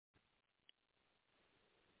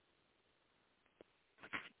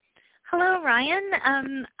Hello,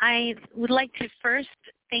 Ryan. I would like to first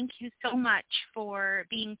thank you so much for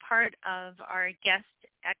being part of our guest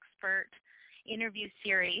expert interview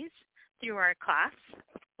series through our class.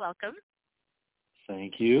 Welcome.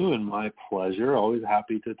 Thank you, and my pleasure. Always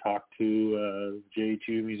happy to talk to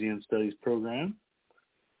JHU Museum Studies program.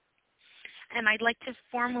 And I'd like to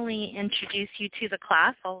formally introduce you to the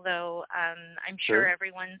class, although I'm sure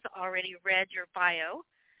everyone's already read your bio.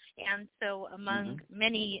 And so among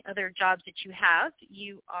many other jobs that you have,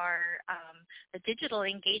 you are the Digital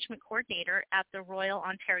Engagement Coordinator at the Royal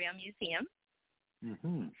Ontario Museum.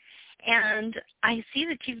 Mm-hmm. And I see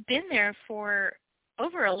that you've been there for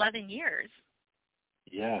over 11 years.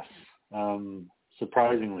 Yes.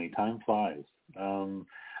 Surprisingly, time flies.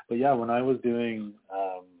 But yeah, when I was doing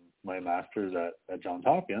my master's at Johns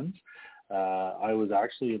Hopkins, I was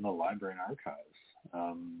actually in the library and archives.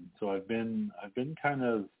 So I've been kind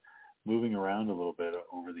of moving around a little bit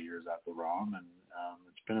over the years at the ROM, and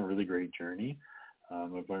it's been a really great journey.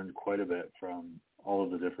 I've learned quite a bit from all of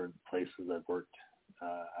the different places I've worked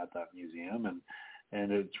at that museum,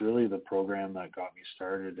 and it's really the program that got me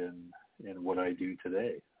started in what I do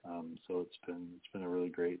today. So it's been a really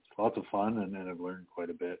great, lots of fun, and I've learned quite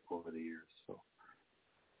a bit over the years. So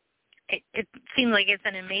it seems like it's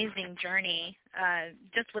an amazing journey,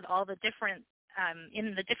 just with all the different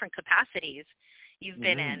in the different capacities you've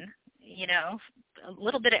been in. You know, a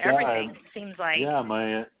little bit of everything, it seems like. Yeah,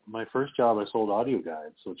 my first job I sold audio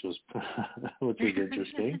guides, which was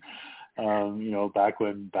interesting. You know, back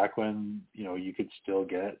when you know, you could still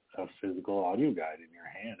get a physical audio guide in your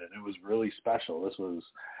hand, and it was really special. This was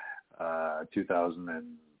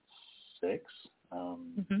 2006,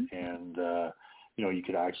 and you know, you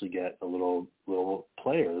could actually get a little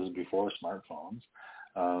player. This was before smartphones.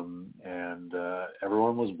 And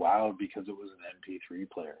everyone was wowed because it was an MP3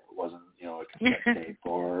 player. It wasn't, you know, a cassette tape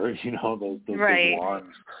or, you know, those big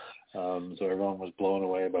wands. So everyone was blown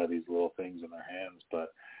away by these little things in their hands.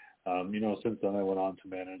 But, you know, since then I went on to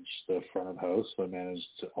manage the front of house. So I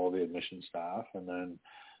managed all the admission staff. And then,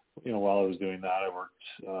 you know, while I was doing that, I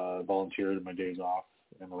worked, volunteered in my days off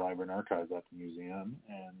in the library and archives at the museum.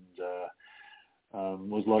 And,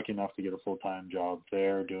 was lucky enough to get a full-time job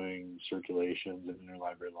there doing circulations and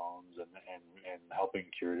interlibrary loans and helping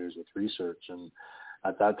curators with research. And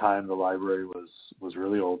at that time, the library was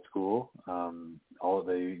really old school.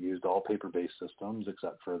 They used all paper-based systems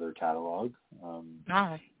except for their catalog.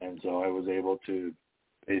 And so I was able to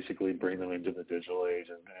basically bring them into the digital age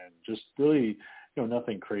and just really, you know,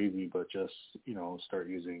 nothing crazy, but just, you know, start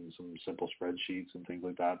using some simple spreadsheets and things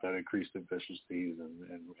like that increased efficiencies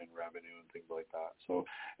and revenue and things like that. So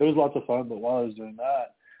it was lots of fun. But while I was doing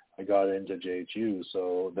that, I got into JHU.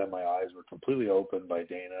 So then my eyes were completely opened by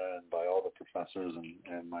Dana and by all the professors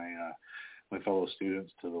and my fellow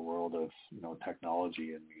students to the world of, you know,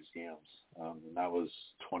 technology and museums. And that was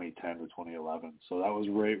 2010 to 2011. So that was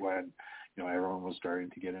right when, you know, everyone was starting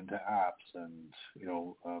to get into apps, and, you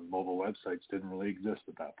know, mobile websites didn't really exist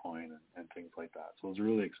at that point, and things like that. So it was a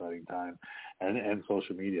really exciting time, and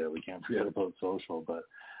social media. We can't forget about social, but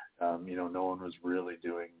you know, no one was really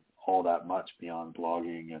doing all that much beyond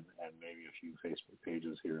blogging and maybe a few Facebook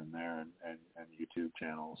pages here and there, and YouTube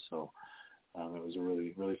channels. So it was a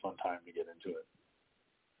really, really fun time to get into it.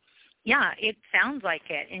 Yeah, it sounds like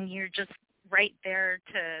it, and you're just right there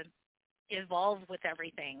to evolve with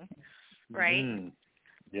everything. Right?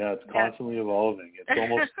 Yeah, it's constantly evolving. It's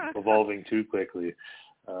almost evolving too quickly.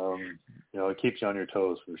 You know, it keeps you on your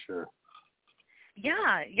toes for sure.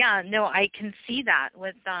 Yeah. No, I can see that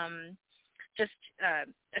with just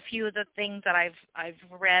a few of the things that I've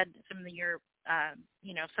read, some of your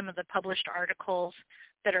you know, some of the published articles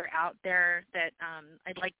that are out there that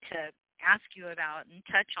I'd like to ask you about and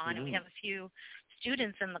touch on. And we have a few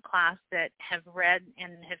students in the class that have read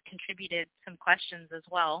and have contributed some questions as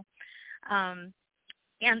well.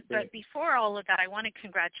 But before all of that, I want to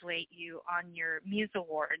congratulate you on your Muse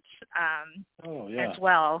Awards as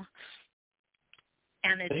well.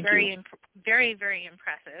 And it's very, very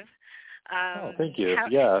impressive. Thank you.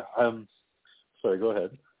 Sorry, go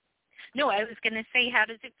ahead. No, I was going to say, how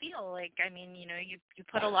does it feel? Like, I mean, you know, you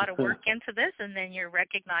put a lot of work into this, and then you're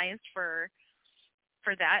recognized for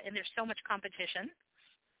that, and there's so much competition.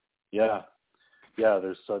 Yeah,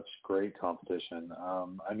 there's such great competition.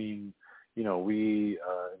 I mean, you know, we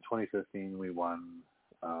in 2015 we won,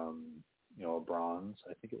 you know, a bronze.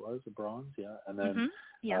 I think it was a bronze, And then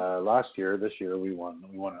this year we won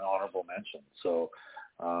an honorable mention. So,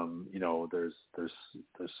 you know, there's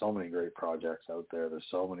so many great projects out there. There's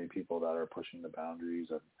so many people that are pushing the boundaries,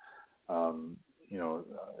 and you know,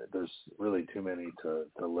 there's really too many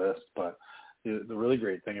to list. But the really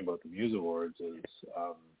great thing about the Muse Awards is,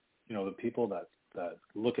 the people that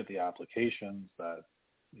look at the applications, that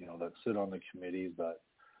that sit on the committees that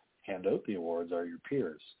hand out the awards are your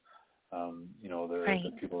peers. They're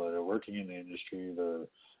the people that are working in the industry. They're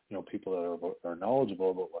people that are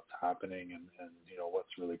knowledgeable about what's happening and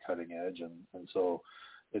what's really cutting edge, and so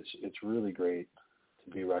it's really great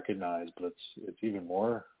to be recognized. But it's even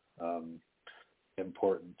more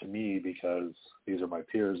important to me because these are my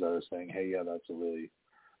peers that are saying, hey, yeah, that's a really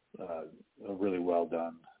well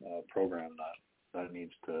done program that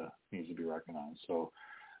needs to be recognized. So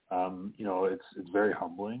it's very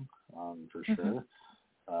humbling for sure.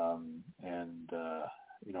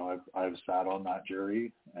 I've sat on that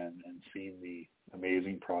jury and seen the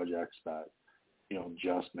amazing projects that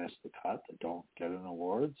just miss the cut, that don't get an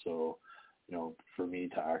award. So for me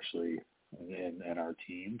to actually and our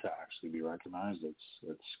team to actually be recognized,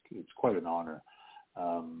 it's quite an honor.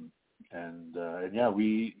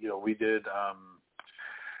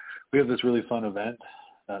 We have this really fun event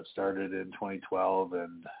that started in 2012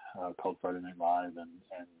 and called Friday Night Live, and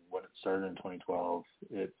when it started in 2012,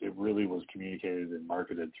 it really was communicated and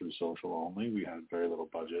marketed through social only. We had very little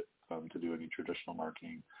budget to do any traditional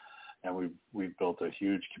marketing, and we've built a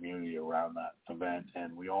huge community around that event,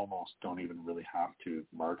 and we almost don't even really have to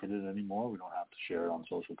market it anymore. We don't have to share it on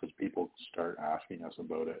social because people start asking us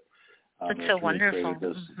about it. That's so really wonderful.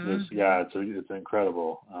 It's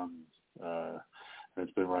incredible.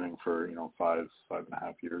 It's been running for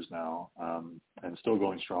 5.5 years now, and still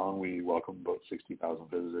going strong. We welcome about 60,000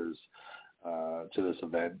 visitors to this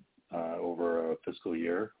event over a fiscal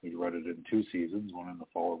year. We run it in 2 seasons, one in the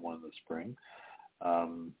fall and one in the spring.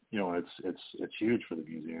 It's huge for the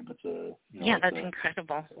museum. That's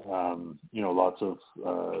incredible. Lots of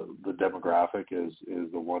the demographic is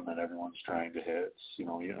the one that everyone's trying to hit.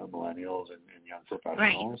 Millennials and young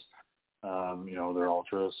professionals. Right. They're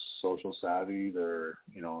ultra social savvy. They're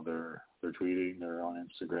tweeting. They're on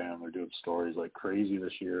Instagram. They're doing stories like crazy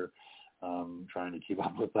this year. Trying to keep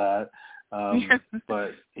up with that.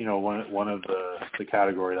 But one of the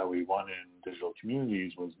category that we won in digital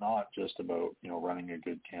communities was not just about running a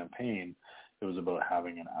good campaign. It was about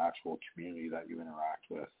having an actual community that you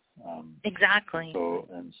interact with. Exactly. So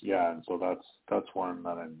that's one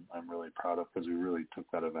that I'm really proud of, because we really took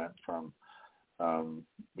that event from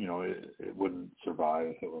it wouldn't survive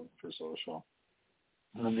if it wasn't for social.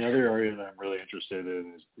 And then the other area that I'm really interested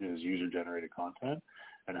in is user-generated content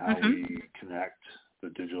and how we connect the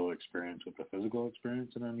digital experience with the physical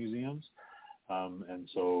experience in our museums. And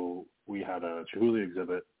so we had a Chihuly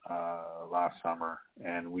exhibit last summer,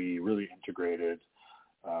 and we really integrated,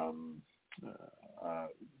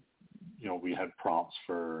 we had prompts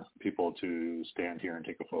for people to stand here and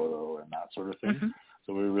take a photo and that sort of thing.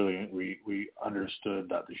 So we understood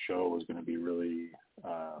that the show was going to be really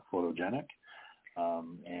photogenic,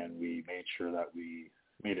 and we made sure that we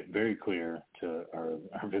made it very clear to our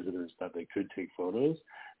visitors that they could take photos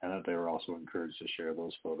and that they were also encouraged to share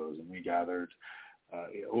those photos. And we gathered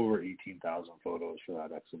over 18,000 photos for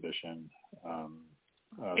that exhibition.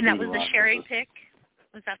 And that was the Sherry Pick?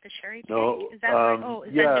 Was that the Sherry Pick? No. Is that right?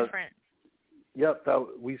 Is that different? Yep,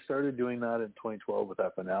 we started doing that in 2012 with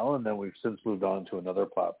FNL, and then we've since moved on to another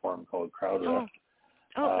platform called CrowdRec.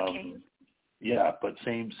 Okay. But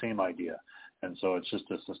same idea. And so it's just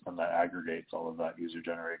a system that aggregates all of that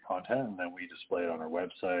user-generated content, and then we display it on our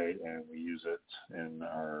website, and we use it in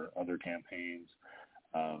our other campaigns.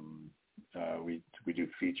 We do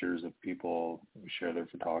features of people who share their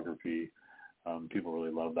photography. People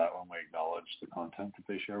really love that when we acknowledge the content that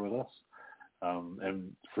they share with us.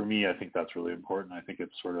 And for me, I think that's really important. I think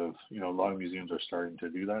it's sort of, a lot of museums are starting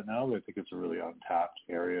to do that now, but I think it's a really untapped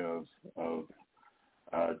area of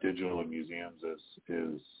digital in museums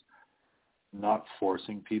is not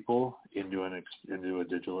forcing people into a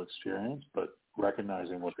digital experience, but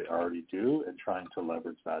recognizing what they already do and trying to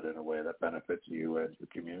leverage that in a way that benefits you and your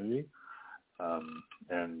community. I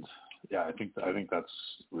think that's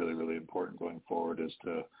really, really important going forward, is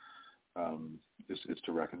to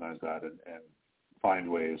recognize that and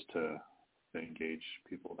find ways to engage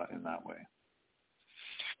people in that way.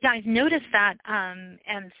 Yeah, I've noticed that,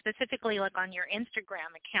 and specifically like on your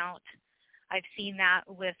Instagram account, I've seen that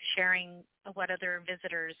with sharing what other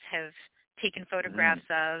visitors have taken photographs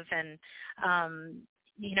of, and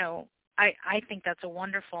I think that's a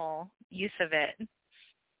wonderful use of it.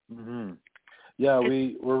 Mm-hmm. Yeah,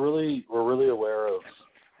 we're really aware of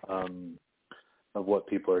what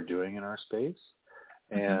people are doing in our space,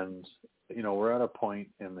 and we're at a point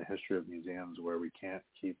in the history of museums where we can't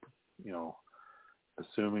keep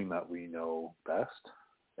assuming that we know best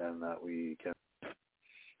and that we can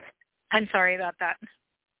I'm sorry about that.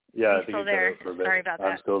 Yeah, I think still there. Sorry about that.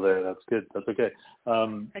 I'm still there. That's good. That's okay.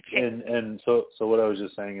 Okay. And so what I was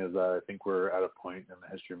just saying is that I think we're at a point in the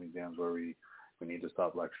history of museums where we need to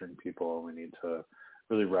stop lecturing people. We need to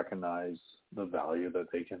really recognize the value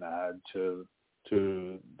that they can add to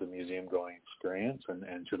the museum going experience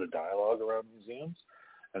and to the dialogue around museums.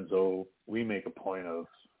 And so we make a point of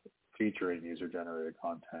featuring user-generated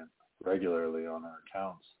content regularly on our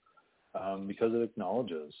accounts because it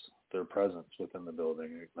acknowledges their presence within the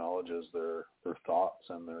building, it acknowledges their thoughts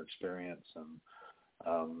and their experience, and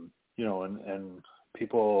and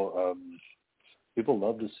people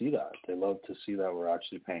love to see that. They love to see that we're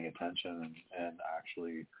actually paying attention and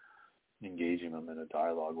actually engaging them in a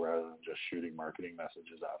dialogue rather than just shooting marketing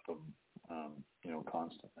messages at them,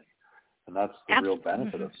 constantly. And that's the real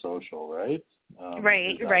benefit of social, right?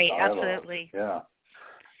 Right, absolutely. Yeah.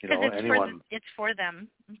 Because it's for them.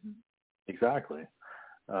 Mm-hmm. Exactly.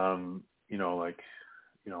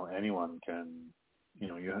 Anyone can,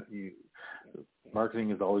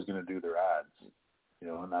 marketing is always going to do their ads,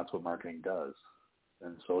 and that's what marketing does.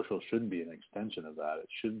 And social shouldn't be an extension of that. It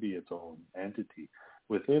should be its own entity.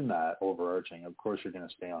 Within that overarching, of course, you're going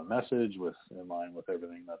to stay on message in line with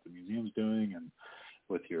everything that the museum's doing and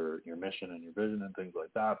with your mission and your vision and things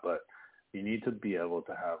like that. But you need to be able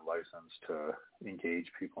to have license to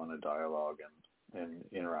engage people in a dialogue and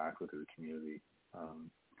interact with your community,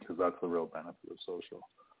 because that's the real benefit of social.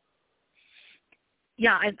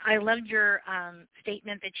 Yeah, I loved your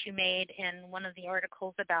statement that you made in one of the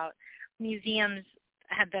articles about museums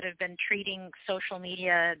that have been treating social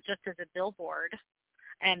media just as a billboard,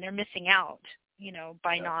 and they're missing out,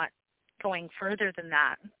 by not going further than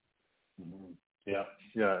that. Mm-hmm. Yeah,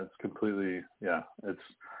 it's completely,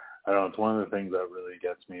 it's one of the things that really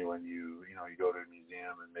gets me when you go to a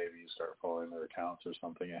museum and maybe you start following their accounts or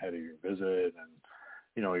something ahead of your visit, and,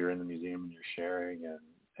 you're in the museum and you're sharing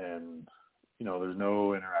and there's no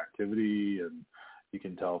interactivity, and you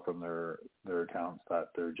can tell from their accounts that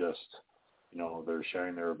they're just, they're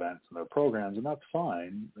sharing their events and their programs, and that's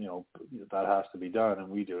fine. That has to be done, and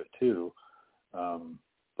we do it too.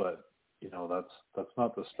 But, that's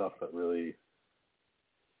not the stuff that really,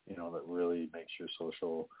 that really makes your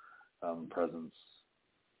social presence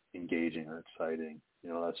engaging or exciting.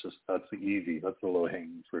 That's the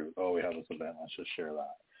low-hanging fruit. Oh, we have this event, let's just share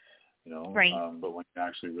that. Right. But when you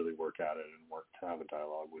actually really work at it and work to have a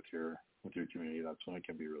dialogue with your community, that's when it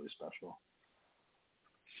can be really special.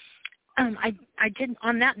 I did.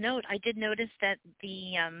 On that note, I did notice that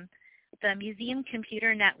the Museum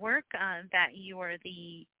Computer Network, that you are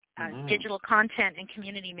the digital content and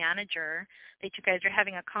community manager, that you guys are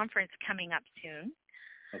having a conference coming up soon.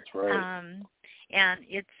 That's right. And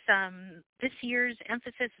it's this year's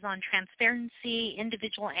emphasis is on transparency,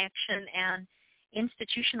 individual action, and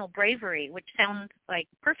institutional bravery, which sounds like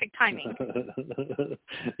perfect timing.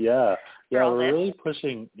 We're really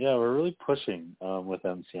pushing with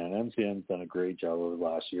MCN. MCN's done a great job over the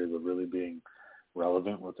last years of really being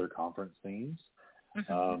relevant with their conference themes.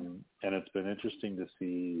 Mm-hmm. And it's been interesting to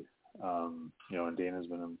see, and Dana's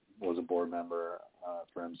was a board member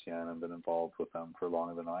for MCN and been involved with them for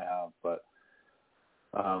longer than I have. But,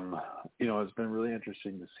 it's been really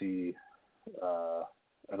interesting to see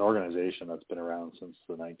an organization that's been around since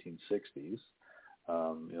the 1960s.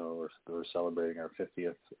 We're celebrating our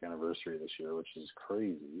 50th anniversary this year, which is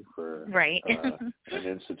crazy for an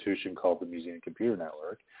institution called the Museum Computer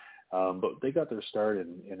Network. But they got their start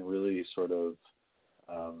in really sort of,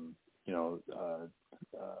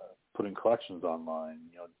 putting collections online,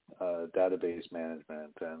 database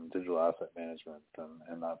management and digital asset management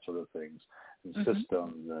and that sort of things, and mm-hmm.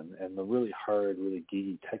 systems and the really hard, really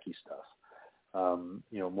geeky, techie stuff.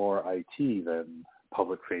 More IT than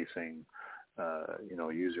public-facing,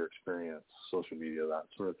 user experience, social media, that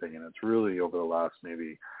sort of thing. And it's really over the last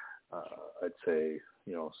maybe, I'd say,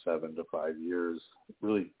 7 to 5 years,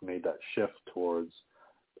 really made that shift towards,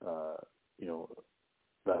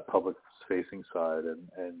 that public-facing side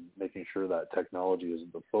and making sure that technology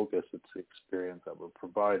isn't the focus, it's the experience that we're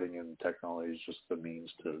providing, and technology is just the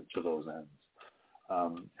means to those ends.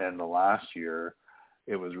 And the last year,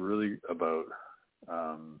 it was really about,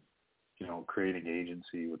 creating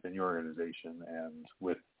agency within your organization and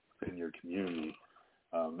within your community,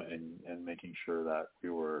 and making sure that we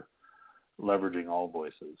were leveraging all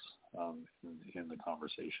voices in the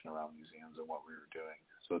conversation around museums and what we were doing.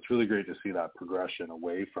 So it's really great to see that progression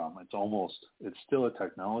away from, it's still a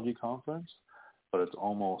technology conference, but it's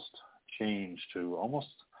almost changed to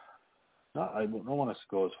I don't want to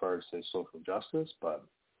go as far as say social justice, but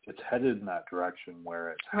it's headed in that direction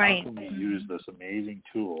where it's how can we use this amazing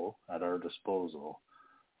tool at our disposal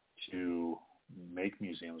to make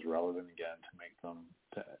museums relevant again, to make them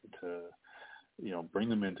to bring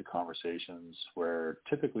them into conversations where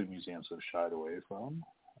typically museums have shied away from.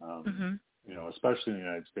 Especially in the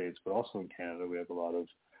United States, but also in Canada, we have a lot of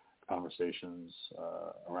conversations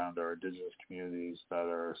around our Indigenous communities that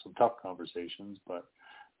are some tough conversations, but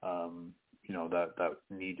that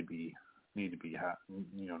need to be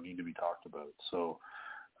talked about. So,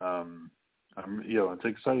 it's an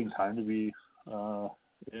exciting time to be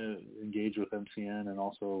engaged with MCN and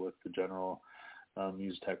also with the general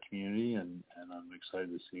music tech community, and I'm excited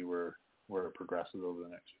to see where it progresses over the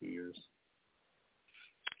next few years.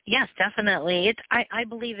 Yes, definitely. I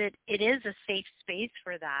believe it is a safe space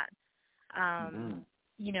for that.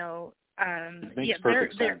 It makes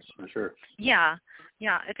perfect sense, for sure. Yeah,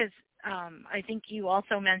 because I think you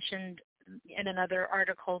also mentioned in another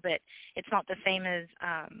article that it's not the same as,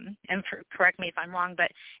 and correct me if I'm wrong,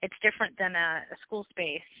 but it's different than a school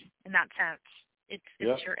space in that sense. It's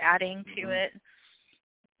you're adding to it.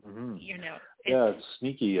 It's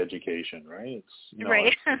sneaky education, right? It's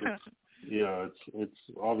right. It's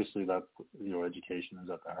obviously that education is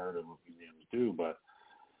at the heart of what museums do, but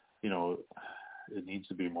it needs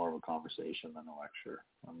to be more of a conversation than a lecture.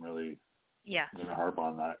 I'm really going to harp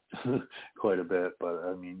on that quite a bit, but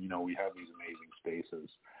I mean, we have these amazing spaces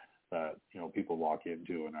that people walk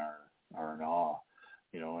into and are in awe,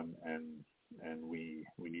 and we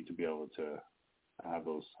need to be able to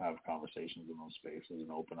have conversations in those spaces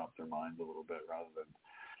and open up their minds a little bit rather than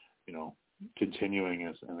continuing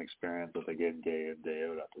as an experience that they get day in, day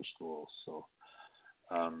out at their schools. So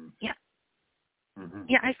I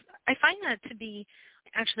find that to be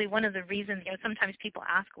actually one of the reasons. Sometimes people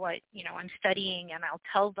ask what I'm studying, and I'll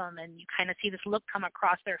tell them, and you kind of see this look come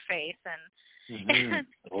across their face, and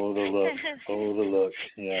oh the look,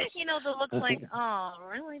 yes. The look like, oh,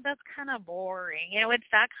 really? That's kind of boring. It's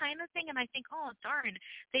that kind of thing, and I think, oh, darn,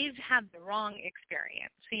 they've had the wrong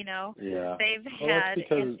experience. Yeah. They've had.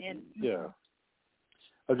 Because,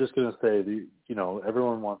 I'm just gonna say,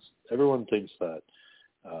 everyone thinks that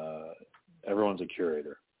everyone's a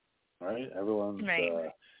curator, right? Everyone's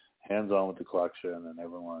hands-on with the collection, and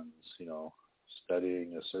everyone's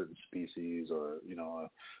studying a certain species or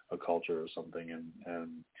a culture or something,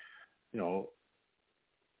 and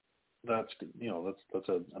that's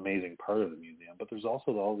an amazing part of the museum. But there's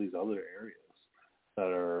also all these other areas that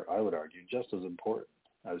are, I would argue, just as important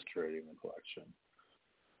as curating the collection.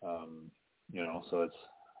 So it's,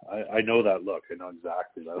 I know that look. I know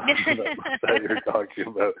exactly that look that you're talking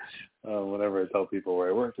about. Whenever I tell people where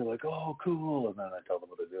I work, they're like, "Oh, cool," and then I tell them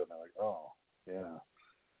what I do, and they're like, "Oh, yeah,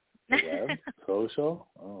 the web, social,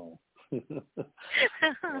 oh."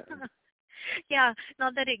 Yeah,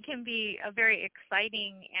 not that it can be a very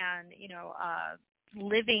exciting and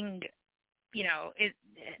living,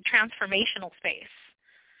 transformational space,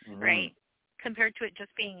 right? Compared to it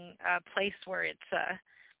just being a place where it's a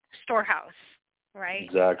storehouse. Right.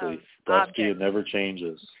 Exactly. It never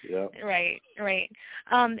changes. Yeah. Right.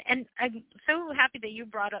 And I'm so happy that you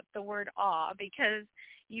brought up the word awe, because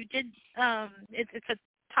you did. It's a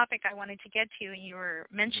topic I wanted to get to, and you were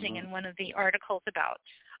mentioning in one of the articles about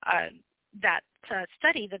that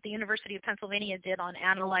study that the University of Pennsylvania did on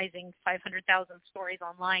analyzing 500,000 stories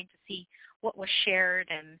online to see what was shared,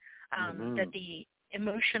 and that the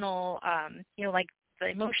emotional, like the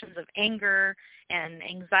emotions of anger and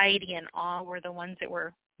anxiety and awe were the ones that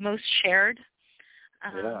were most shared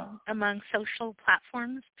among social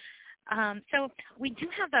platforms. So we do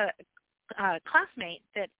have a classmate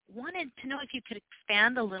that wanted to know if you could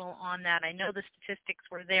expand a little on that. I know the statistics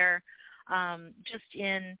were there, just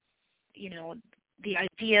in, the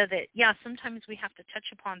idea that, sometimes we have to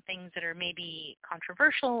touch upon things that are maybe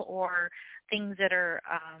controversial, or things that are,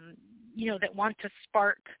 that want to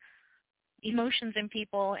spark emotions in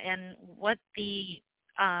people, and what the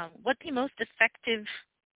most effective,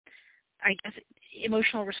 I guess,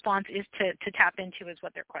 emotional response is to tap into, is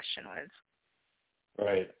what their question was.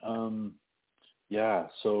 Right.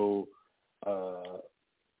 So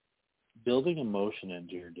building emotion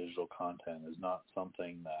into your digital content is not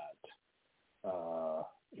something that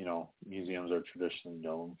museums are traditionally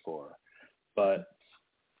known for, but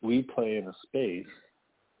we play in a space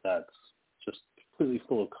that's just completely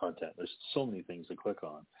full of content. There's so many things to click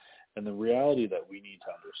on. And the reality that we need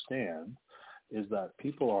to understand is that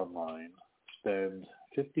people online spend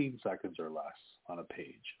 15 seconds or less on a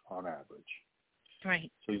page on average.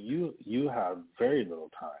 Right. So you have very little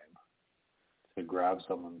time to grab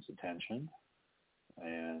someone's attention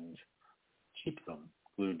and keep them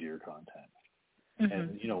glued to your content.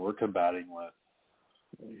 And, we're combating with,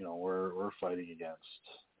 we're fighting against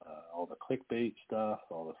all the clickbait stuff,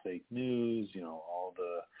 all the fake news, all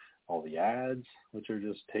the ads, which are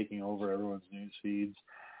just taking over everyone's news feeds.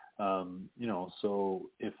 So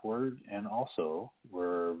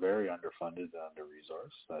we're very underfunded and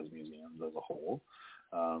under-resourced as museums as a whole.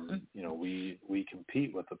 We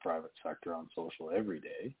compete with the private sector on social every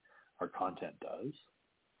day. Our content does.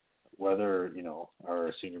 Whether,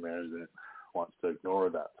 our senior management wants to ignore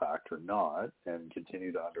that fact or not and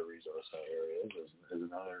continue to under-resource our areas is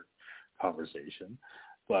another conversation.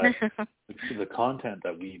 But the content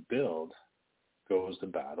that we build goes to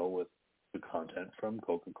battle with the content from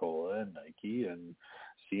Coca-Cola and Nike and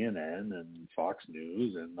CNN and Fox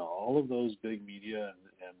News and all of those big media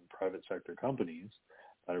and private sector companies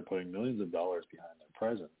that are putting millions of dollars behind their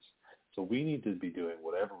presence. So we need to be doing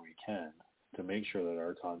whatever we can to make sure that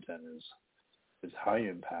our content is high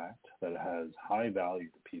impact, that it has high value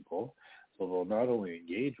to people, so they'll not only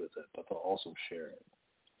engage with it, but they'll also share it.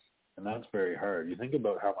 And that's very hard. You think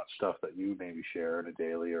about how much stuff that you maybe share on a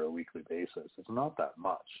daily or a weekly basis. It's not that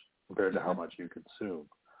much compared to how much you consume.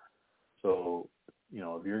 So,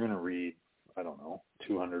 if you're going to read,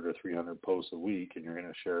 200 or 300 posts a week and you're going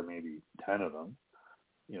to share maybe 10 of them,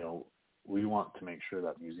 we want to make sure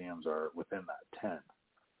that museums are within that 10.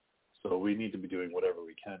 So we need to be doing whatever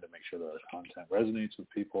we can to make sure that our content resonates with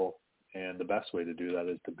people. And the best way to do that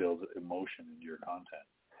is to build emotion into your content,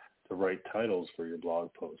 to write titles for your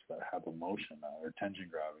blog posts that have emotion, that are attention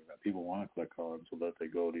grabbing, that people want to click on so that they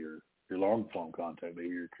go to your long form content, maybe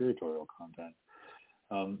your curatorial content.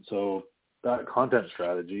 So that content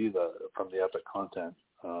strategy, from the Epic Content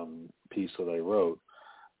piece that I wrote,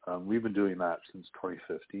 we've been doing that since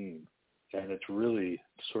 2015. And it's really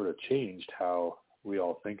sort of changed how we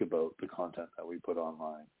all think about the content that we put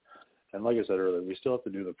online. And like I said earlier, we still have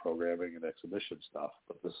to do the programming and exhibition stuff,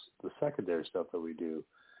 but the secondary stuff that we do,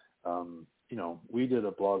 we did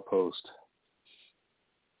a blog post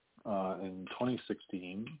in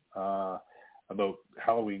 2016 about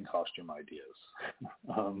Halloween costume ideas.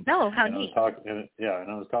 How neat. And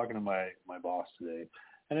I was talking to my boss today,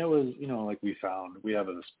 and it was, we have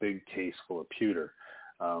this big case full of pewter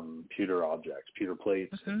objects, pewter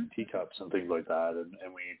plates, and teacups and things like that.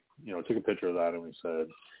 And we, took a picture of that and we said,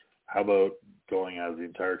 how about going as the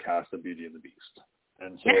entire cast of Beauty and the Beast?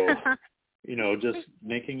 And so, just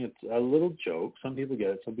making it a little joke. Some people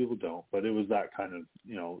get it, some people don't, but it was that kind of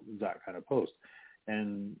post.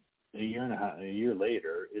 And a year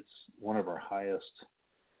later, it's one of our highest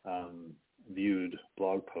viewed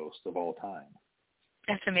blog posts of all time.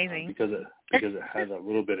 That's amazing. Because it has a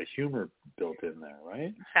little bit of humor built in there,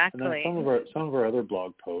 right? Exactly. And then some of our other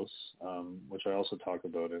blog posts, which I also talk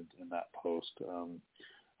about in that post,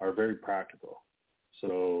 are very practical.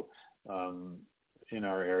 So in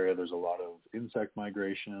our area, there's a lot of insect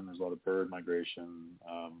migration, there's a lot of bird migration.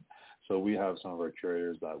 So we have some of our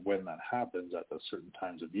curators that when that happens at the certain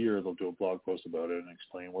times of year, they'll do a blog post about it and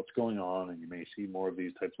explain what's going on, and you may see more of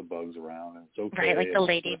these types of bugs around, and it's okay. Right, like the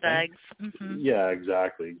ladybugs. Mm-hmm. Yeah,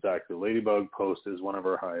 exactly. The ladybug post is one of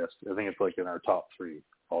our highest. I think it's like in our top 3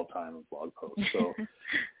 all-time blog posts. So,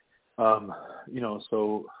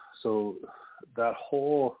 so that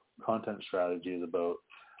whole content strategy is about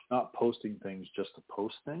not posting things just to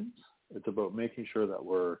post things. It's about making sure that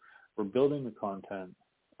we're building the content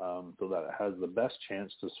so that it has the best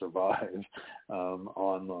chance to survive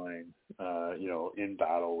online, in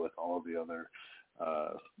battle with all of the other,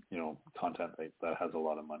 content that has a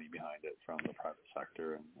lot of money behind it from the private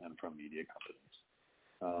sector and from media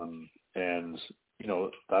companies. And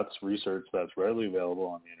that's research that's readily available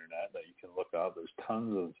on the internet that you can look up. There's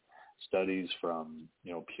tons of studies from,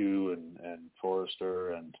 Pew and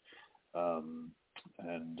Forrester and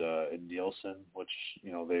Nielsen, which,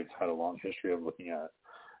 they've had a long history of looking at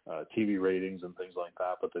TV ratings and things like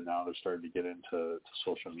that, but then now they're starting to get into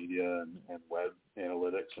social media and web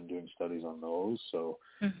analytics and doing studies on those. So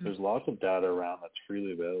there's lots of data around that's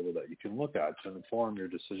freely available that you can look at to inform your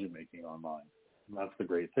decision making online. And that's the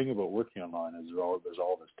great thing about working online is there's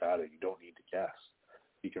all this data. You don't need to guess.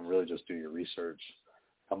 You can really just do your research,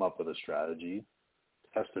 come up with a strategy,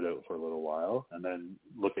 test it out for a little while, and then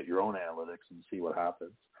look at your own analytics and see what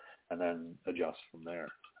happens, and then adjust from there.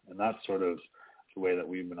 And that's sort of the way that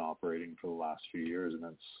we've been operating for the last few years, and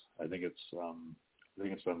I think it's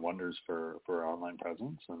done wonders for our online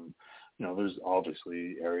presence. And there's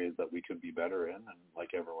obviously areas that we could be better in, and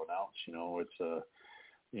like everyone else, it's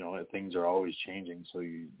things are always changing, so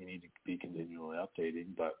you need to be continually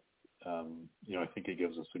updating. But I think it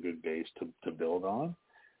gives us a good base to build on,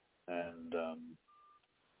 and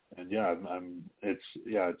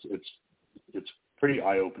it's pretty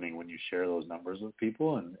eye-opening when you share those numbers with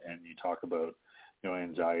people and you talk about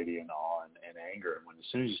anxiety and awe and anger. And as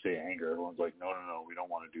soon as you say anger, everyone's like, no, we don't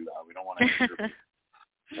want to do that. We don't want to anger people.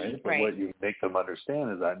 Right? But right. what you make them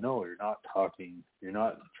understand is that, no, you're not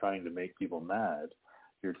trying to make people mad.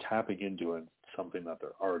 You're tapping into something that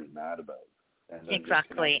they're already mad about. And then just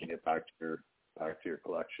connecting it back to your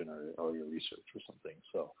collection or your research or something.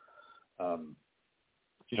 So,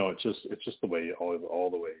 it's just the way all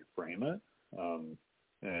the way you frame it.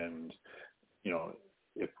 And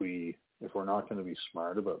if we're not going to be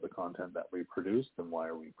smart about the content that we produce, then why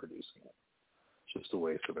are we producing it? It's just a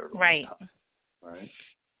waste of everyone's time. Right.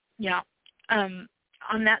 Yeah.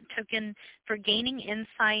 On that token, for gaining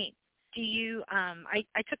insight, do you? I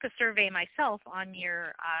took a survey myself on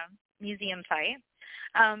your museum site.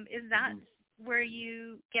 Is that where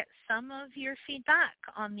you get some of your feedback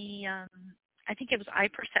on the? I think it was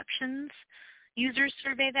iPerceptions user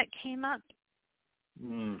survey that came up.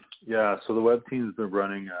 Yeah, so the web team's been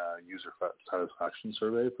running a user satisfaction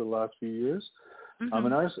survey for the last few years.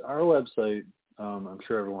 And our website, I'm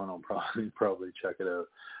sure everyone will probably check it out.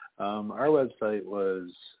 Our website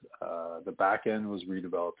was, the back end was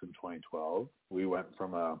redeveloped in 2012. We went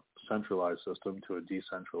from a centralized system to a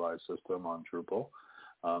decentralized system on Drupal.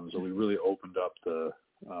 So we really opened up the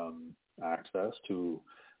access to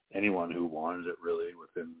anyone who wanted it really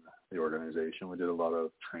within the organization. We did a lot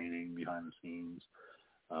of training behind the scenes.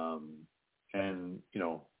 And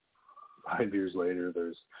 5 years later,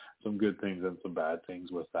 there's some good things and some bad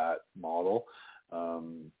things with that model.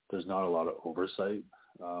 There's not a lot of oversight,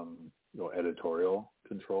 editorial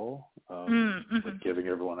control, with giving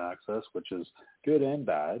everyone access, which is good and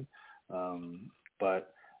bad.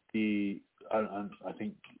 But I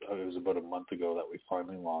think it was about a month ago that we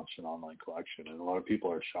finally launched an online collection, and a lot of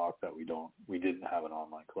people are shocked that we didn't have an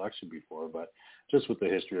online collection before, but just with the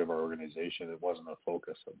history of our organization, it wasn't a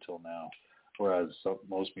focus until now, whereas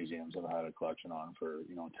most museums have had a collection on for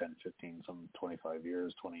 10, 15, some 25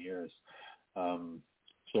 years, 20 years.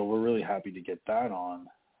 So we're really happy to get that on,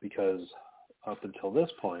 because up until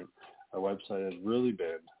this point, our website has really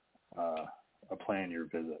been a plan your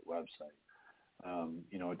visit website.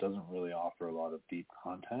 It doesn't really offer a lot of deep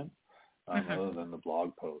content other than the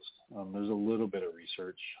blog post. There's a little bit of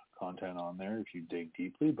research content on there if you dig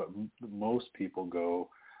deeply, but most people go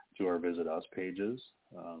to our Visit Us pages,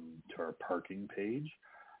 to our parking page,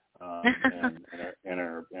 and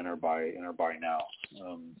our buy now.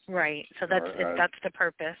 Right. So that's the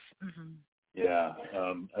purpose. Yeah.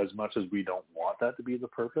 As much as we don't want that to be the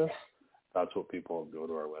purpose, that's what people go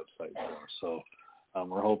to our website for. So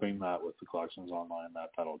we're hoping that with the collections online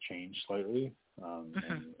that'll change slightly, and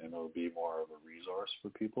it'll be more of a resource for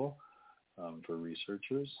people, for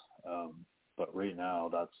researchers. But right now,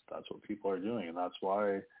 that's what people are doing, and that's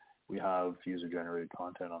why we have user-generated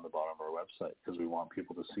content on the bottom of our website, because we want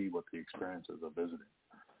people to see what the experience is of visiting,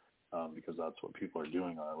 because that's what people are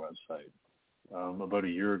doing on our website. About a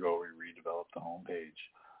year ago, we redeveloped the homepage,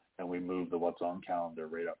 and we moved the What's On calendar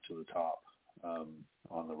right up to the top,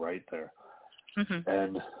 on the right there.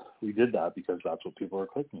 And we did that because that's what people are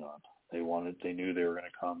clicking on. They knew they were going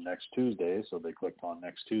to come next Tuesday, so they clicked on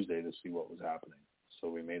next Tuesday to see what was happening. So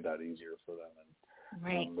we made that easier for them.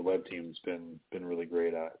 And the web team's been really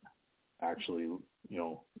great at actually,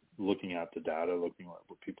 looking at the data, looking at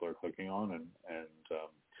what people are clicking on, and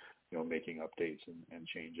making updates and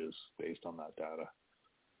changes based on that data.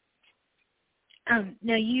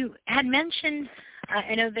 Now, you had mentioned,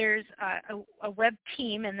 I know there's a web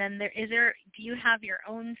team, and then do you have your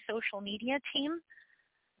own social media team?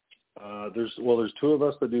 There's two of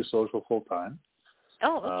us that do social full time.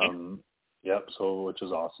 Oh, okay. Yep. So, which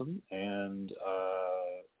is awesome. And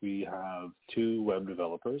we have 2 web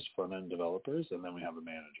developers, front end developers, and then we have a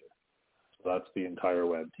manager. So that's the entire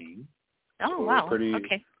web team. Oh, so wow.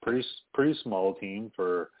 Okay. Pretty small team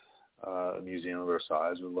for a museum of our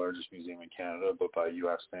size. We're the largest museum in Canada, but by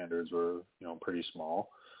U.S. standards, we're pretty small.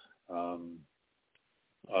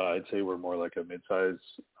 I'd say we're more like a mid-sized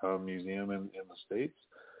museum in the States.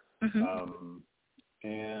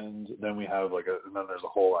 And then we have and then there's a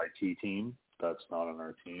whole IT team that's not on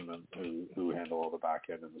our team, and who handle all the back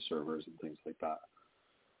end and the servers and things like that.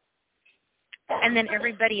 And then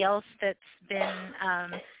everybody else that's been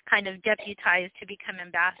kind of deputized to become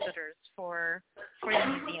ambassadors for the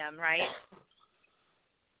museum, right?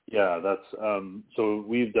 Yeah, that's so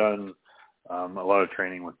we've done a lot of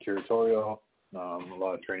training with Curatorial, a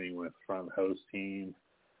lot of training with front of house team,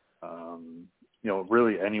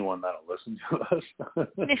 really anyone that'll listen to us.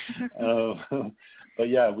 But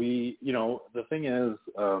yeah, the thing is,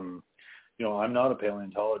 I'm not a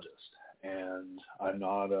paleontologist, and I'm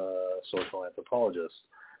not a social anthropologist.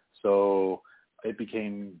 So it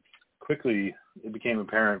became it became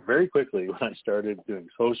apparent very quickly when I started doing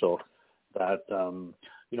social that,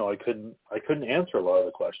 I couldn't answer a lot of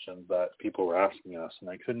the questions that people were asking us, and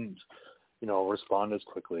I couldn't, respond as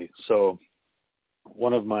quickly. So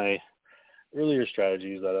one of my earlier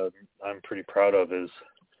strategies that I'm pretty proud of is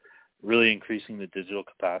really increasing the digital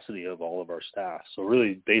capacity of all of our staff. So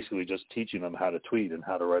really basically just teaching them how to tweet and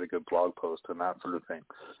how to write a good blog post and that sort of thing.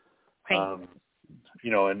 Right.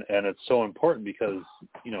 And it's so important because,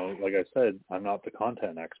 like I said, I'm not the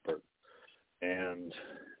content expert. And,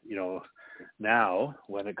 now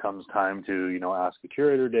when it comes time to, ask a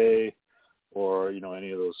curator day or,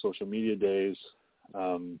 any of those social media days,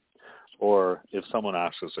 or if someone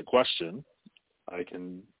asks us a question, I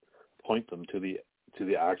can point them to the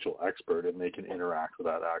actual expert, and they can interact with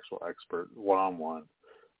that actual expert one-on-one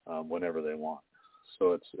whenever they want.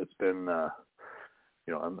 So it's been,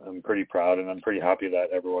 I'm pretty proud, and I'm pretty happy that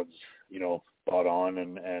everyone's, bought on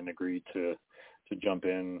and agreed to jump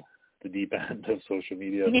in the deep end of social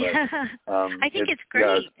media. Yeah. But, I think it's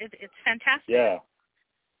great. Yeah, it's fantastic. Yeah.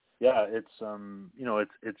 Yeah, it's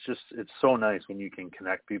it's so nice when you can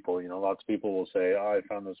connect people. Lots of people will say, "Oh, I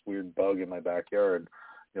found this weird bug in my backyard.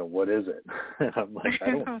 What is it?" And I'm like,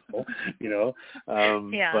 I don't know.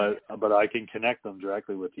 Yeah. But I can connect them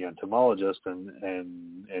directly with the entomologist,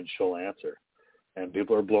 and she'll answer. And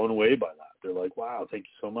people are blown away by that. They're like, "Wow, thank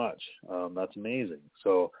you so much. That's amazing."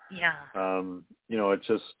 So yeah. It's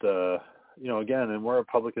just again, and we're a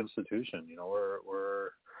public institution.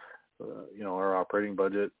 We're our operating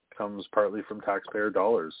budget comes partly from taxpayer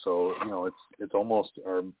dollars. So, it's almost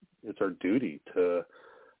our duty to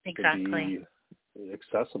exactly be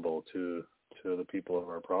accessible to the people of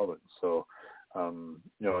our province. So,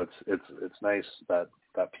 it's nice that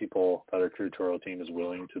people that are curatorial team is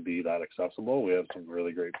willing to be that accessible. We have some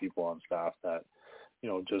really great people on staff that,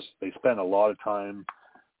 they spend a lot of time,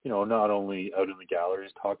 not only out in the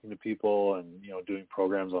galleries talking to people and, doing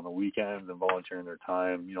programs on the weekends and volunteering their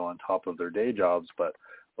time, on top of their day jobs, but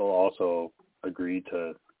they'll also agree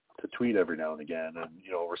to tweet every now and again and,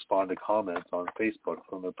 respond to comments on Facebook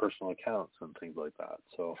from their personal accounts and things like that.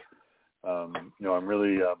 So, I'm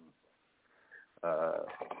really, I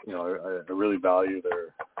really value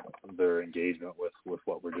their engagement with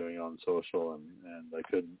what we're doing on social, and I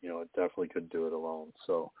couldn't, definitely couldn't do it alone.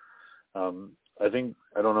 So, I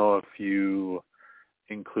don't know if you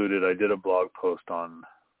included, I did a blog post on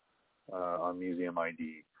Museum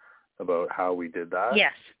ID about how we did that.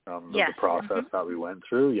 Yes. The process that we went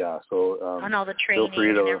through. Yeah. So, on all the training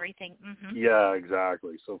and everything. Mm-hmm. Yeah,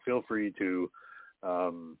 exactly. So feel free to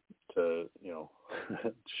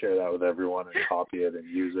share that with everyone and copy it and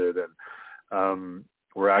use it. And,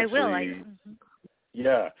 we're actually,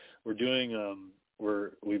 yeah, we're doing,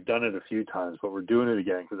 we've done it a few times, but we're doing it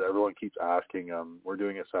again because everyone keeps asking. We're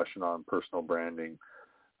doing a session on personal branding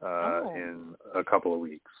in a couple of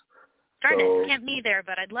weeks. Darn it, can't be there,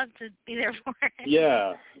 but I'd love to be there for it.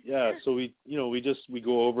 Yeah. So we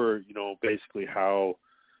go over, basically how,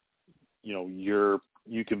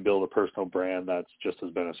 you can build a personal brand that's just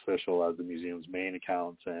as beneficial as the museum's main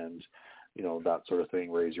accounts, and, that sort of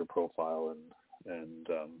thing, raise your profile and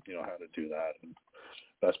how to do that, and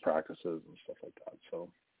best practices and stuff like that. So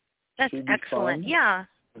that's excellent. Fun. Yeah.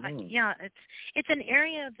 Yeah. It's an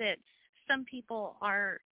area that some people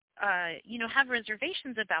are, have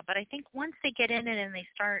reservations about, but I think once they get in it and they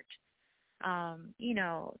start,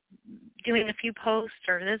 doing a few posts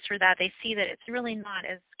or this or that, they see that it's really not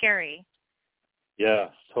as scary. Yeah,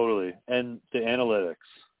 totally. And the analytics,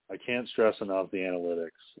 I can't stress enough the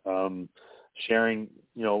analytics. Sharing,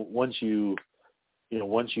 once you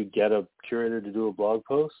get a curator to do a blog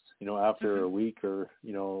post, after a week or,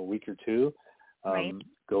 a week or two, right.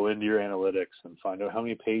 Go into your analytics and find out how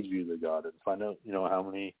many page views they got, and find out, how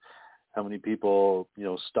many people,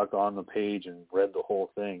 stuck on the page and read the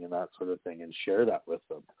whole thing and that sort of thing, and share that with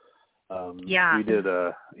them. Yeah. We did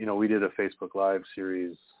a Facebook Live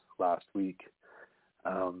series last week,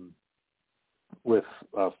 with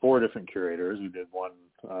 4 different curators. We did one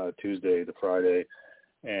Tuesday to Friday,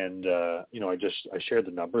 and I shared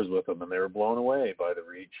the numbers with them, and they were blown away by the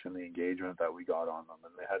reach and the engagement that we got on them,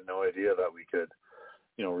 and they had no idea that we could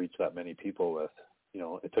reach that many people with.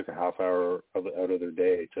 It took a half hour out of their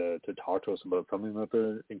day to talk to us about something that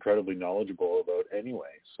they're incredibly knowledgeable about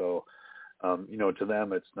anyway. So, to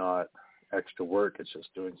them, it's not extra work. It's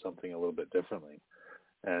just doing something a little bit differently.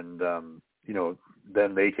 And,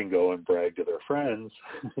 then they can go and brag to their friends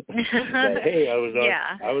that, hey, I was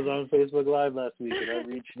on Facebook Live last week and I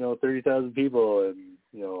reached, 30,000 people, and,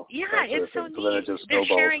 yeah, it's so neat. So then it just they're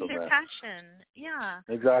snowballs sharing from their there. passion. Yeah.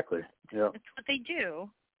 Exactly. Yeah. It's what they do.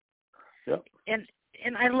 Yep. And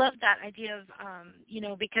and I love that idea of,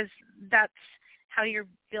 because that's how you're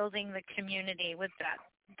building the community with that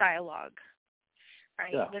dialogue,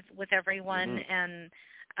 right? Yeah. With everyone, and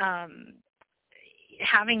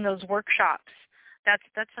having those workshops.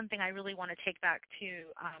 That's something I really want to take back to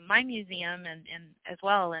my museum and as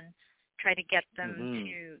well, and try to get them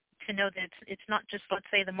to know that it's not just, let's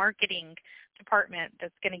say, the marketing department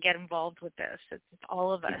that's going to get involved with this. It's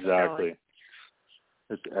all of us. Exactly.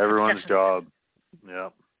 So it's everyone's job. Yeah.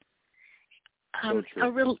 So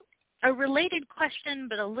true. A related question,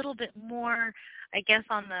 but a little bit more, I guess,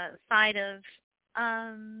 on the side of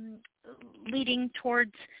leading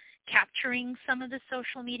towards capturing some of the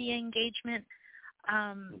social media engagement.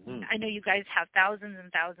 I know you guys have thousands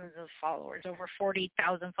and thousands of followers, over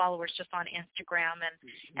 40,000 followers just on Instagram,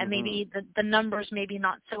 and maybe the numbers maybe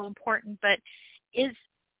not so important, but is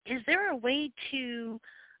there a way to,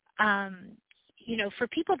 for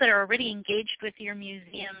people that are already engaged with your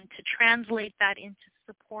museum, to translate that into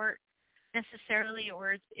support necessarily,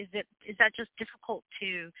 or is that just difficult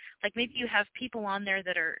to, like, maybe you have people on there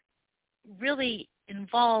that are really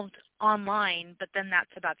involved online, but then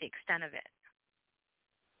that's about the extent of it?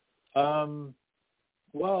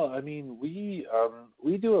 Well, I mean, we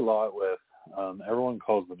do a lot with, everyone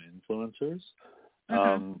calls them influencers,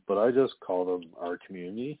 but I just call them our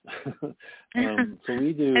community. So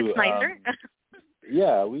we do. That's nicer.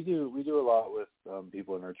 Yeah, we do a lot with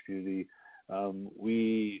people in our community.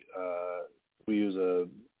 We use a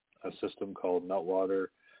system called Meltwater,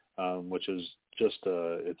 which is just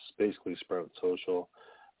it's basically Sprout Social,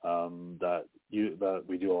 that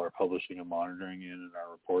we do all our publishing and monitoring in and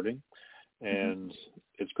our reporting, and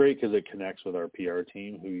it's great because it connects with our PR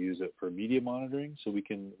team who use it for media monitoring, so we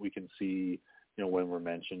can see when we're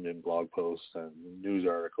mentioned in blog posts and news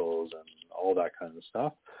articles and all that kind of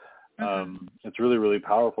stuff. It's really, really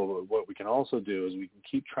powerful. But what we can also do is we can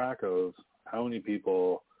keep track of how many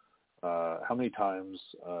people, how many times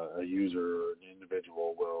a user or an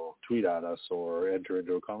individual will tweet at us or enter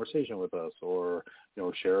into a conversation with us or,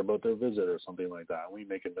 share about their visit or something like that. And we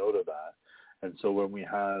make a note of that. And so when we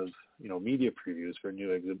have, media previews for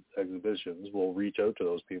new exhibitions, we'll reach out to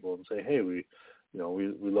those people and say, hey, we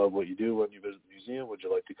love what you do when you visit the museum. Would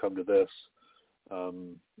you like to come to this?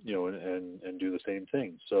 And do the same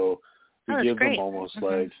thing. So we give them almost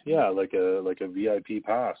like a VIP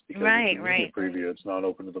pass, because it's a media preview. It's not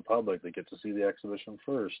open to the public. They get to see the exhibition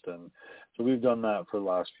first, and so we've done that for the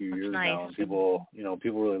last few years now, and people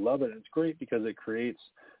really love it. And it's great because it creates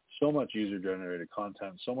so much user-generated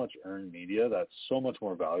content, so much earned media that's so much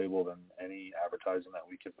more valuable than any advertising that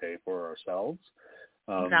we could pay for ourselves.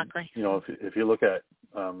 Exactly. If you look at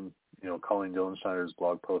Colleen Dillenschneider's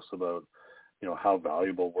blog posts about how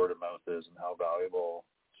valuable word of mouth is and how valuable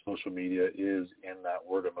social media is in that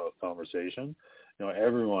word of mouth conversation.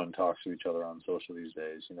 Everyone talks to each other on social these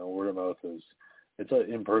days. Word of mouth it's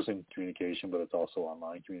an in-person communication, but it's also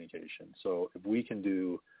online communication. So if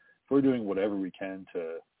we're doing whatever we can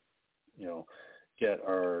to, get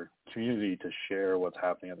our community to share what's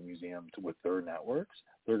happening at the museum with their networks,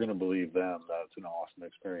 they're going to believe them that it's an awesome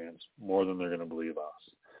experience more than they're going to believe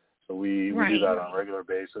us. So we do that on a regular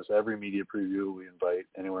basis. Every media preview, we invite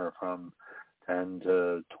anywhere from 10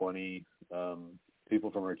 to 20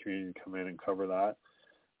 people from our community to come in and cover that.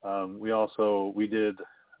 We did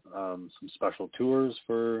some special tours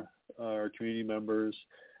for our community members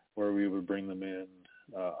where we would bring them in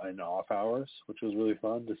off hours, which was really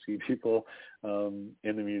fun to see people in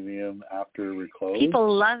the museum after we closed.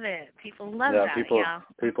 People love it. People love that.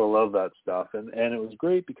 People love that stuff. And it was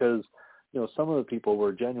great because some of the people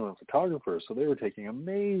were genuine photographers, so they were taking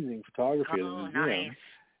amazing photography at the museum, nice.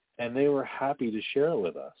 And they were happy to share it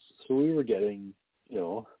with us. So we were getting, 10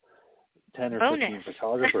 or 15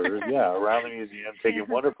 photographers, around the museum taking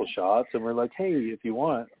wonderful shots, and we're like, hey, if you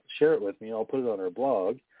want, share it with me. I'll put it on our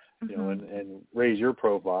blog, and raise your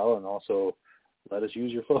profile, and also let us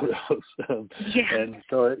use your photos. And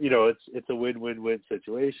so, it's a win-win-win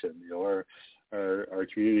situation. Our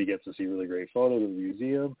community gets to see really great photos of the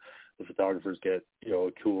museum. The photographers get,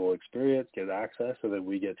 a cool experience, get access, and then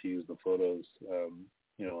we get to use the photos,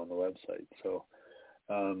 on the website. So,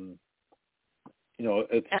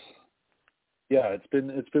 it's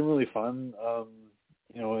been really fun,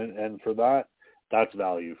 and for that's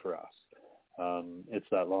value for us. It's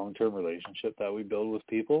that long-term relationship that we build with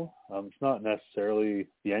people. It's not necessarily,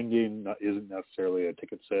 the end game isn't necessarily a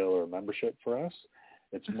ticket sale or a membership for us.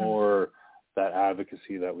 It's more that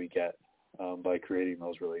advocacy that we get by creating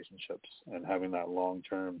those relationships and having that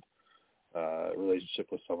long-term relationship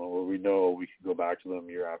with someone where we know we can go back to them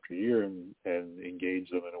year after year and engage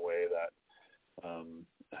them in a way that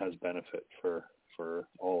has benefit for for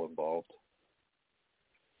all involved.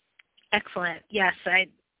 Excellent. Yes,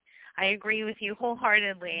 I agree with you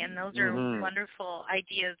wholeheartedly, and those are wonderful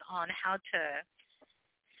ideas on how to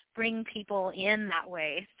bring people in that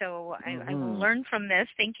way. So I will learn from this.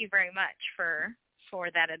 Thank you very much for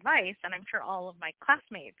that advice, and I'm sure all of my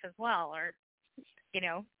classmates as well are,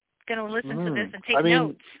 going to listen to this and take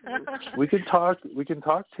notes. we can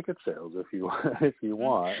talk ticket sales if you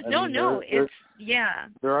want.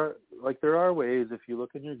 There are ways, if you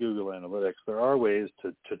look in your Google Analytics, there are ways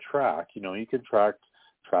to track. You can track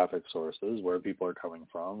traffic sources, where people are coming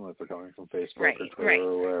from, if they're coming from Facebook or Twitter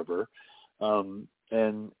or wherever.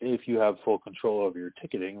 And if you have full control over your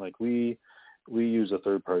ticketing, like we use a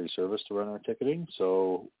third-party service to run our ticketing,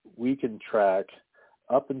 so we can track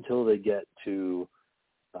up until they get to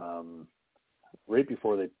right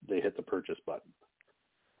before they hit the purchase button.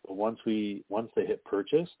 But once they hit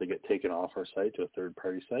purchase, they get taken off our site to a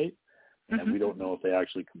third-party site, and we don't know if they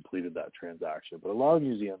actually completed that transaction. But a lot of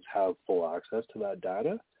museums have full access to that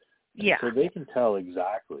data, so they can tell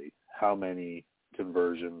exactly how many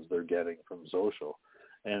conversions they're getting from social.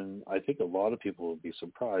 And I think a lot of people will be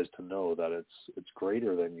surprised to know that it's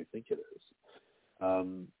greater than you think it is.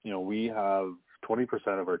 We have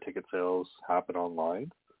 20% of our ticket sales happen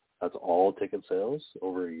online. That's all ticket sales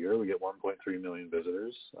over a year. We get 1.3 million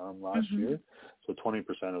visitors last year. So 20%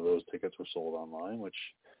 of those tickets were sold online, which,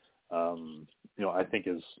 I think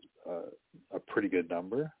is a pretty good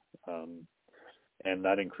number. And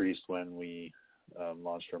that increased when we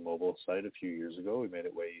launched our mobile site a few years ago. We made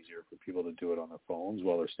it way easier for people to do it on their phones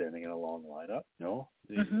while they're standing in a long lineup.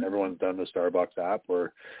 Everyone's done the Starbucks app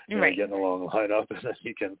where you get in a long lineup and then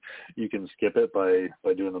you can skip it by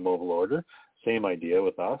doing the mobile order. Same idea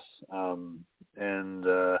with us. So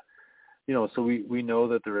we know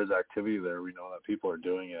that there is activity there. We know that people are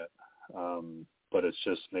doing it. But it's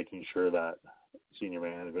just making sure that senior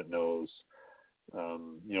management knows,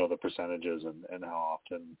 the percentages and how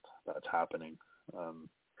often that's happening.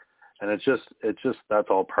 And it's just that's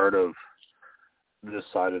all part of this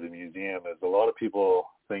side of the museum. Is a lot of people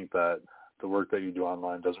think that the work that you do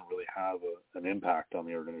online doesn't really have an impact on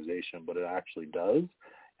the organization, but it actually does.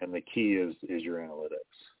 And the key is your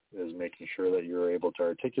analytics, is making sure that you're able to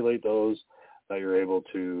articulate those, that you're able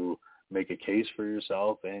to make a case for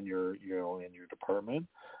yourself and your in your department,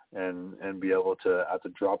 and be able to, at the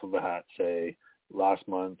drop of a hat, say, last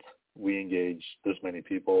month we engaged this many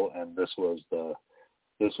people and this was the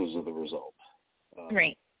result.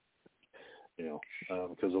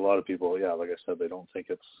 Because a lot of people, like I said, they don't think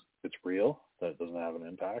it's real, that it doesn't have an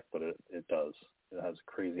impact, but it does. It has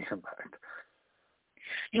a crazy impact.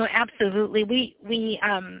 Absolutely. We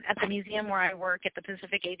at the museum where I work, at the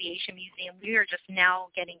Pacific Aviation Museum, we are just now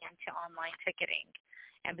getting into online ticketing.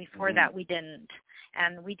 And before that, we didn't.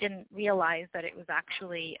 And we didn't realize that it was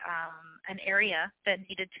actually an area that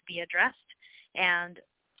needed to be addressed. And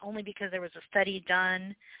only because there was a study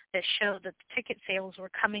done that showed that the ticket sales were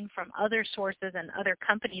coming from other sources and other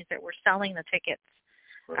companies that were selling the tickets.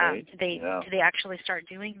 Did they actually start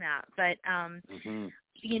doing that? But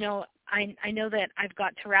I know that I've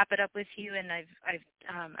got to wrap it up with you, and I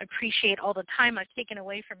appreciate all the time I've taken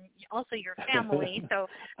away from also your family. So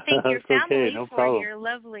thank your family for your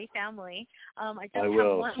lovely family. I just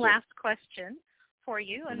have one last question for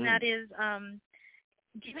you, and that is,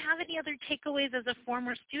 do you have any other takeaways as a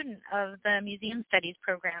former student of the Museum Studies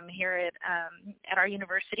program here at our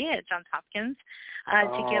university at Johns Hopkins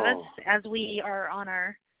to give us, as we are on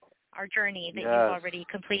our journey that you've already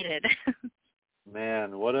completed?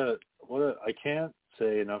 Man, I can't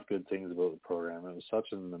say enough good things about the program. It was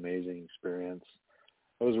such an amazing experience.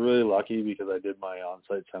 I was really lucky because I did my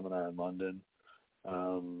on-site seminar in London.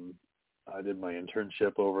 I did my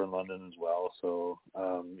internship over in London as well. So,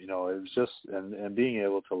 it was just, and being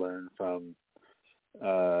able to learn from,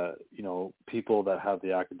 people that have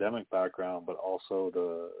the academic background, but also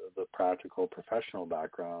the practical professional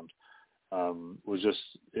background, was just,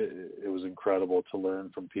 it was incredible to learn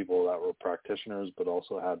from people that were practitioners, but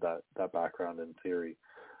also had that background in theory.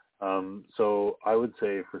 So I would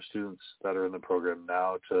say for students that are in the program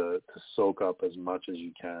now to soak up as much as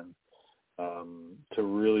you can, to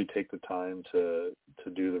really take the time to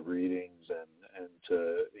do the readings and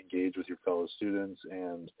to engage with your fellow students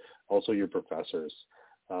and also your professors.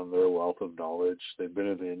 They're a wealth of knowledge. They've been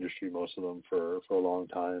in the industry, most of them, for a long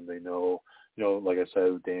time. They know, like I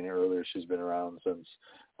said with Dana earlier, she's been around since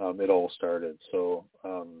it all started. So,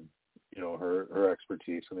 her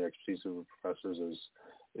expertise and the expertise of the professors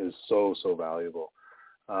is so valuable.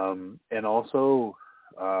 And also,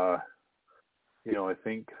 I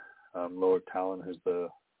think Loic Talon, who's the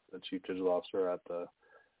chief digital officer at the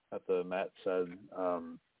at the Met said,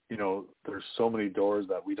 you know, there's so many doors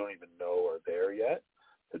that we don't even know are there yet.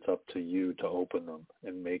 It's up to you to open them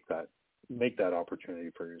and make that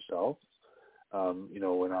opportunity for yourself. You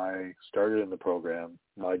know, when I started in the program,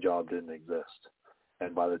 my job didn't exist.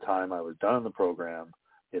 And by the time I was done in the program,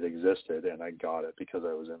 it existed, and I got it because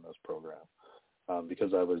I was in this program.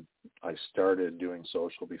 Because I started doing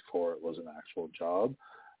social before it was an actual job,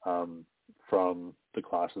 from the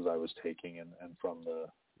classes I was taking and from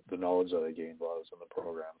the knowledge that I gained while I was in the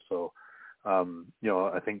program. So, you know,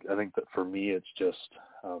 I think that for me, it's just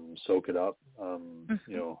soak it up,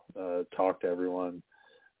 you know, talk to everyone.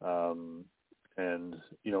 And,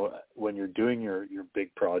 you know, when you're doing your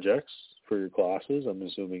big projects for your classes, I'm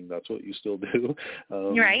assuming that's what you still do.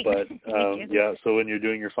 Right. But, yeah, so when you're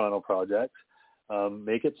doing your final projects,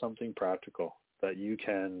 make it something practical that you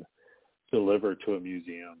can deliver to a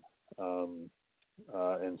museum,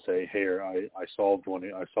 and say, here, I solved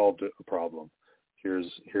a problem. Here's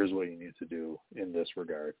what you need to do in this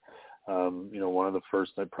regard. You know, one of the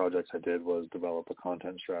first projects I did was develop a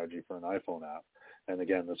content strategy for an iPhone app. And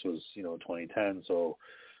again, this was, you know, 2010. So,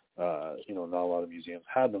 you know, not a lot of museums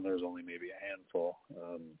had them. There was only maybe a handful,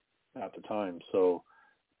 at the time. So,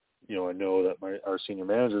 you know, I know that our senior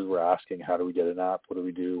managers were asking, how do we get an app? What do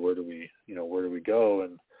we do? Where do we go?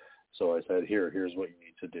 And so I said, here's what you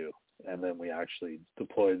need to do. And then we actually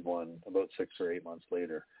deployed one about 6 or 8 months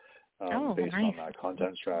later, based on that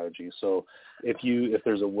content strategy. So if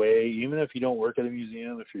there's a way, even if you don't work at a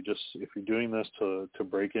museum, if you're doing this to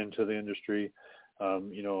break into the industry,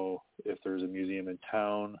 you know, if there's a museum in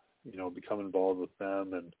town, you know, become involved with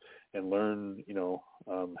them and learn, you know,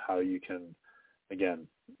 how you can, again,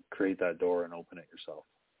 create that door and open it yourself.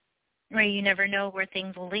 Right, you never know where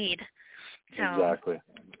things will lead. So, exactly.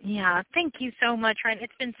 Yeah, thank you so much, Ryan.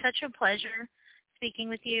 It's been such a pleasure speaking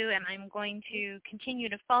with you, and I'm going to continue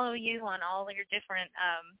to follow you on all your different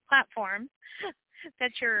platforms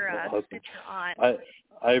that you're on.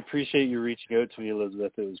 I appreciate you reaching out to me,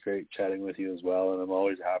 Elizabeth. It was great chatting with you as well, and I'm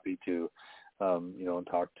always happy to, you know,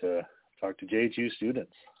 talk to JHU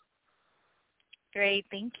students. Great,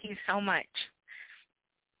 thank you so much.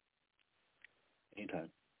 Anytime.